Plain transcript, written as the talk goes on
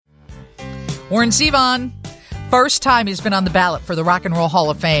Warren Zevon, first time he's been on the ballot for the Rock and Roll Hall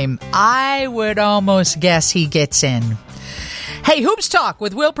of Fame. I would almost guess he gets in. Hey, Hoops Talk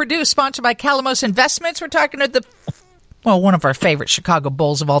with Will Perdue, sponsored by Calamos Investments. We're talking to one of our favorite Chicago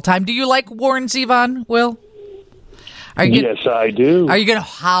Bulls of all time. Do you like Warren Zevon, Will? Yes, I do. Are you going to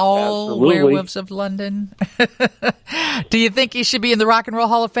howl Absolutely. Werewolves of London? Do you think he should be in the Rock and Roll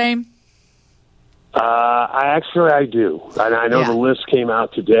Hall of Fame? I do. And I know the list came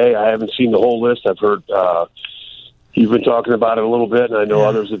out today. I haven't seen the whole list. I've heard you've been talking about it a little bit, and I know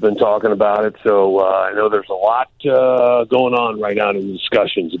others have been talking about it. So I know there's a lot going on right now in the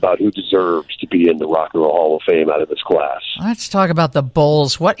discussions about who deserves to be in the Rock and Roll Hall of Fame out of this class. Let's talk about the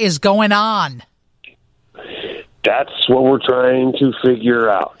Bulls. What is going on? That's what we're trying to figure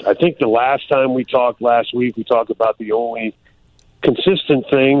out. I think the last time we talked last week, we talked about the only consistent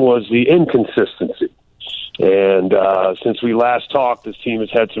thing was the inconsistency. And since we last talked, this team has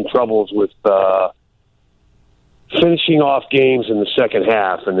had some troubles with finishing off games in the second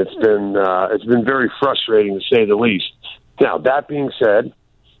half, and it's been very frustrating to say the least. Now, that being said,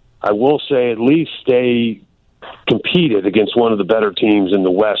 I will say at least they competed against one of the better teams in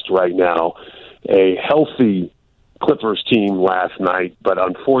the West right now, a healthy Clippers team last night, but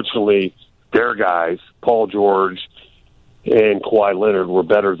unfortunately their guys, Paul George and Kawhi Leonard, were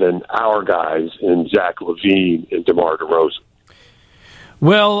better than our guys in Zach LaVine and DeMar DeRozan.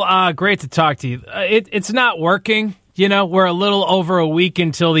 Well, great to talk to you. It's not working. You know, we're a little over a week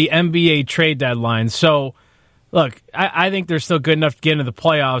until the NBA trade deadline. So, look, I think they're still good enough to get into the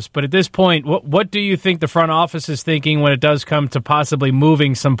playoffs. But at this point, what do you think the front office is thinking when it does come to possibly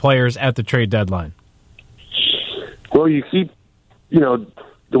moving some players at the trade deadline? Well,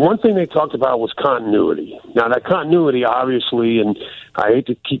 the one thing they talked about was continuity. Now, that continuity, obviously, and I hate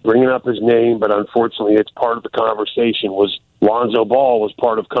to keep bringing up his name, but unfortunately it's part of the conversation, was Lonzo Ball was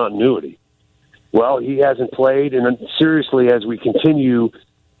part of continuity. Well, he hasn't played, and seriously, as we continue,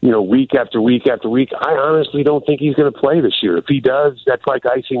 week after week after week, I honestly don't think he's going to play this year. If he does, that's like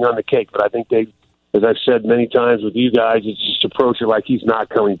icing on the cake. But I think they, as I've said many times with you guys, it's just approach it like he's not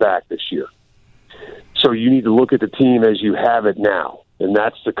coming back this year. So you need to look at the team as you have it now, and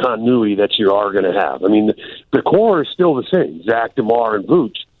that's the continuity that you are going to have. I mean, the core is still the same, Zach, DeMar, and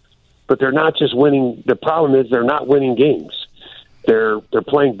Vooch, but they're not just winning. The problem is they're not winning games. They're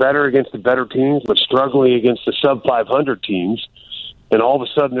playing better against the better teams, but struggling against the sub-500 teams, and all of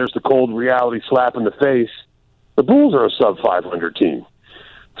a sudden there's the cold reality slap in the face. The Bulls are a sub-500 team.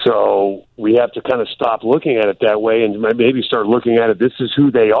 So we have to kind of stop looking at it that way and maybe start looking at it, this is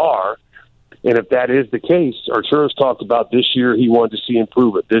who they are. And if that is the case, Arturo's talked about this year he wanted to see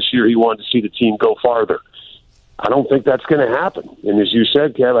improvement. This year he wanted to see the team go farther. I don't think that's going to happen. And as you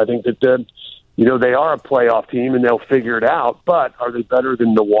said, Kev, I think that they are a playoff team and they'll figure it out. But are they better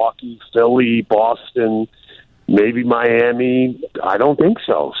than Milwaukee, Philly, Boston, maybe Miami? I don't think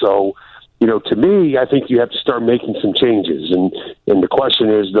so. So, to me, I think you have to start making some changes. And the question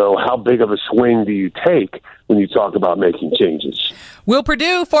is, though, how big of a swing do you take when you talk about making changes? Will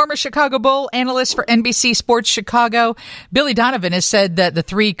Perdue, former Chicago Bull analyst for NBC Sports Chicago. Billy Donovan has said that the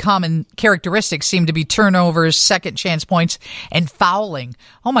three common characteristics seem to be turnovers, second chance points, and fouling.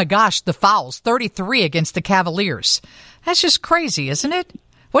 Oh, my gosh, the fouls, 33 against the Cavaliers. That's just crazy, isn't it?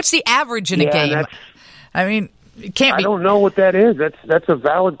 What's the average in a game? I mean, it can't be. I don't know what that is. That's a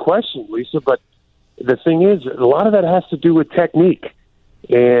valid question, Lisa, but the thing is, a lot of that has to do with technique.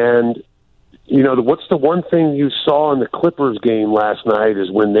 And what's the one thing you saw in the Clippers game last night is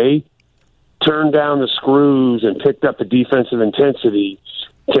when they turned down the screws and picked up the defensive intensity,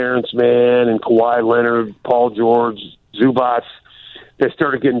 Terrence Mann and Kawhi Leonard, Paul George, Zubac, they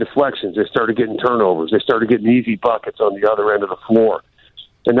started getting deflections. They started getting turnovers. They started getting easy buckets on the other end of the floor.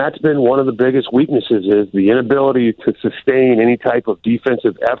 And that's been one of the biggest weaknesses is the inability to sustain any type of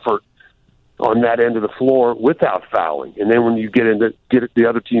defensive effort on that end of the floor without fouling. And then when you get the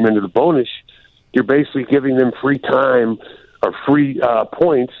other team into the bonus, you're basically giving them free time or free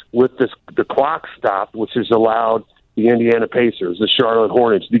points with the clock stop, which has allowed the Indiana Pacers, the Charlotte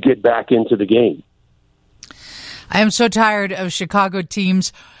Hornets, to get back into the game. I am so tired of Chicago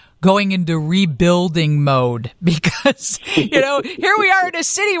teams going into rebuilding mode because, here we are in a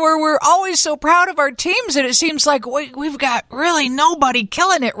city where we're always so proud of our teams and it seems like we've got really nobody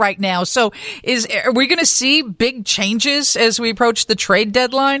killing it right now. So are we going to see big changes as we approach the trade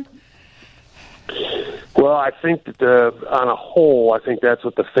deadline? Well, I think that on a whole, I think that's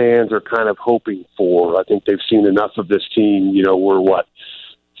what the fans are kind of hoping for. I think they've seen enough of this team. We're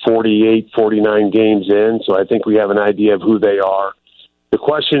 48, 49 games in, so I think we have an idea of who they are. The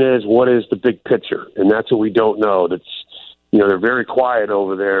question is, what is the big picture? And that's what we don't know. they're very quiet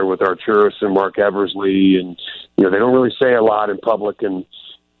over there with Arturis and Mark Eversley, and they don't really say a lot in public. And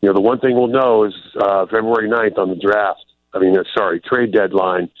the one thing we'll know is February 9th on the trade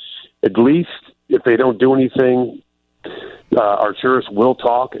deadline. At least if they don't do anything, Arturis will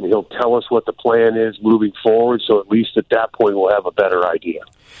talk, and he'll tell us what the plan is moving forward. So at least at that point, we'll have a better idea.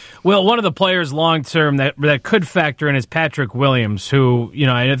 Well, one of the players long-term that could factor in is Patrick Williams, who,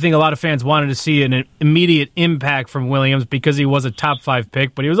 I think a lot of fans wanted to see an immediate impact from Williams because he was a top-5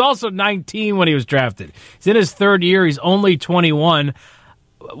 pick, but he was also 19 when he was drafted. He's in his third year. He's only 21.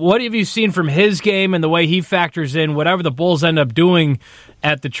 What have you seen from his game and the way he factors in whatever the Bulls end up doing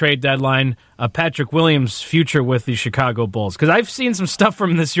at the trade deadline, Patrick Williams' future with the Chicago Bulls? Because I've seen some stuff from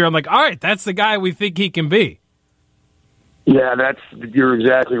him this year. I'm like, all right, that's the guy we think he can be. Yeah, you're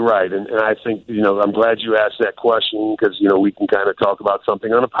exactly right. And I think, I'm glad you asked that question because, we can kind of talk about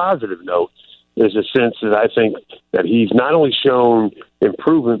something on a positive note. There's a sense that I think that he's not only shown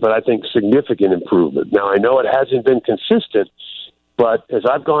improvement, but I think significant improvement. Now, I know it hasn't been consistent, but as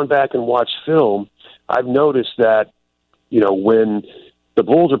I've gone back and watched film, I've noticed that, when the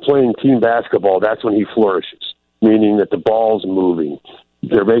Bulls are playing team basketball, that's when he flourishes, meaning that the ball's moving.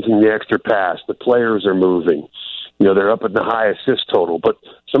 They're making the extra pass. The players are moving. They're up at the high assist total. But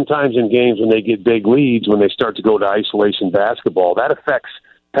sometimes in games when they get big leads, when they start to go to isolation basketball, that affects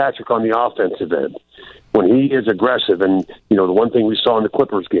Patrick on the offensive end. When he is aggressive, and, the one thing we saw in the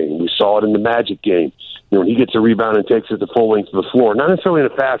Clippers game, we saw it in the Magic game, when he gets a rebound and takes it the full length of the floor, not necessarily in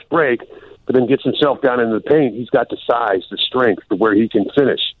a fast break, but then gets himself down into the paint, he's got the size, the strength, to where he can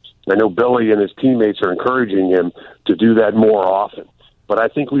finish. I know Billy and his teammates are encouraging him to do that more often. But I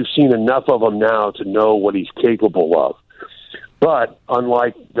think we've seen enough of him now to know what he's capable of. But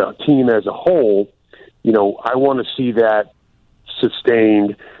unlike the team as a whole, I want to see that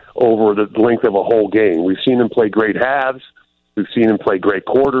sustained over the length of a whole game. We've seen him play great halves. We've seen him play great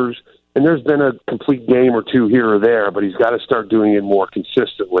quarters. And there's been a complete game or two here or there, but he's got to start doing it more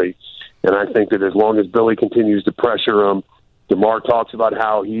consistently. And I think that as long as Billy continues to pressure him, DeMar talks about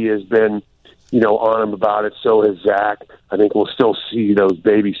how he has been on him about it. So has Zach. I think we'll still see those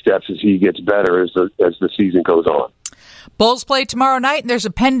baby steps as he gets better as the season goes on. Bulls play tomorrow night, and there's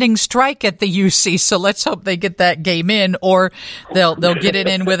a pending strike at the UC, so let's hope they get that game in, or they'll get it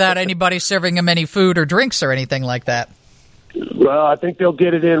in without anybody serving them any food or drinks or anything like that. Well, I think they'll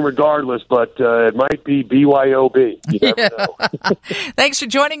get it in regardless, but it might be BYOB. You never know. Thanks for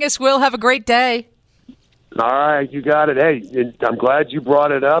joining us, Will. Have a great day. All right, you got it. Hey, I'm glad you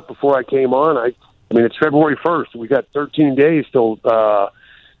brought it up before I came on. I mean, it's February 1st. We got 13 days till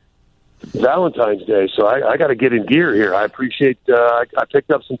Valentine's Day, so I got to get in gear here. I appreciate. I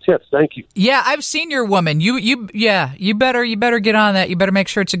picked up some tips. Thank you. Yeah, I've seen your woman. You better get on that. You better make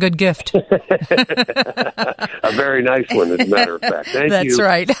sure it's a good gift. A very nice one, as a matter of fact. Thank That's you. That's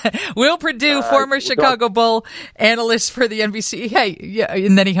right. Will Perdue, former Chicago Bull analyst for the NBC. Hey, yeah,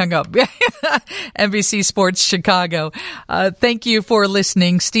 and then he hung up. NBC Sports Chicago. Thank you for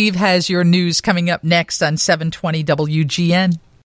listening. Steve has your news coming up next on 720 WGN.